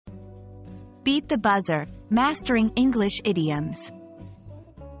Beat the buzzer, mastering English idioms.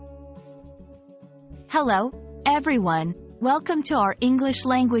 Hello, everyone. Welcome to our English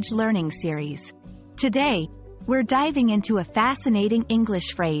language learning series. Today, we're diving into a fascinating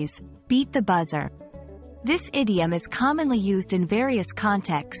English phrase, beat the buzzer. This idiom is commonly used in various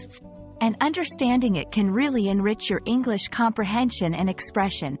contexts, and understanding it can really enrich your English comprehension and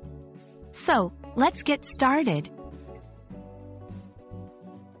expression. So, let's get started.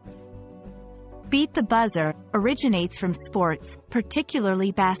 Beat the buzzer originates from sports,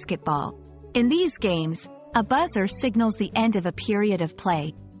 particularly basketball. In these games, a buzzer signals the end of a period of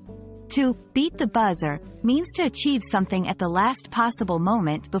play. To beat the buzzer means to achieve something at the last possible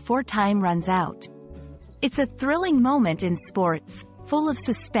moment before time runs out. It's a thrilling moment in sports, full of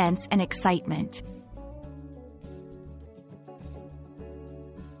suspense and excitement.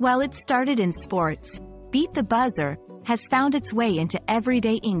 While it started in sports, beat the buzzer has found its way into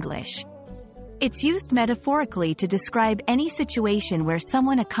everyday English. It's used metaphorically to describe any situation where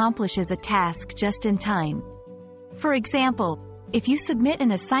someone accomplishes a task just in time. For example, if you submit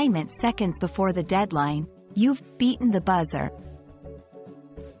an assignment seconds before the deadline, you've beaten the buzzer.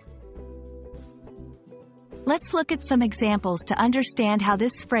 Let's look at some examples to understand how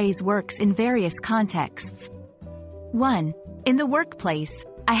this phrase works in various contexts. 1. In the workplace,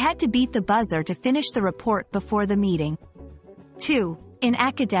 I had to beat the buzzer to finish the report before the meeting. 2. In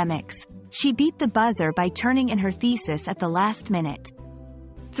academics, she beat the buzzer by turning in her thesis at the last minute.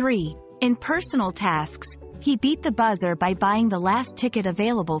 3. In personal tasks, he beat the buzzer by buying the last ticket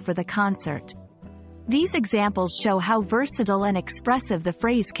available for the concert. These examples show how versatile and expressive the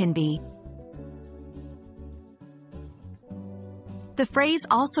phrase can be. The phrase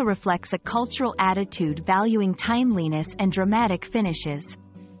also reflects a cultural attitude valuing timeliness and dramatic finishes.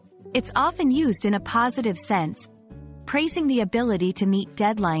 It's often used in a positive sense, praising the ability to meet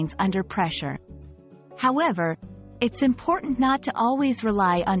deadlines under pressure. However, it's important not to always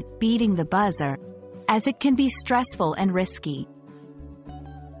rely on beating the buzzer, as it can be stressful and risky.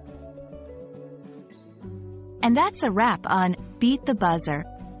 And that's a wrap on Beat the Buzzer.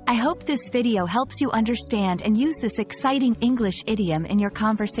 I hope this video helps you understand and use this exciting English idiom in your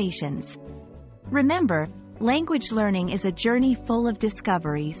conversations. Remember, language learning is a journey full of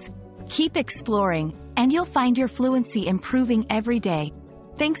discoveries. Keep exploring, and you'll find your fluency improving every day.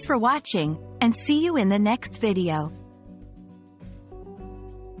 Thanks for watching, and see you in the next video.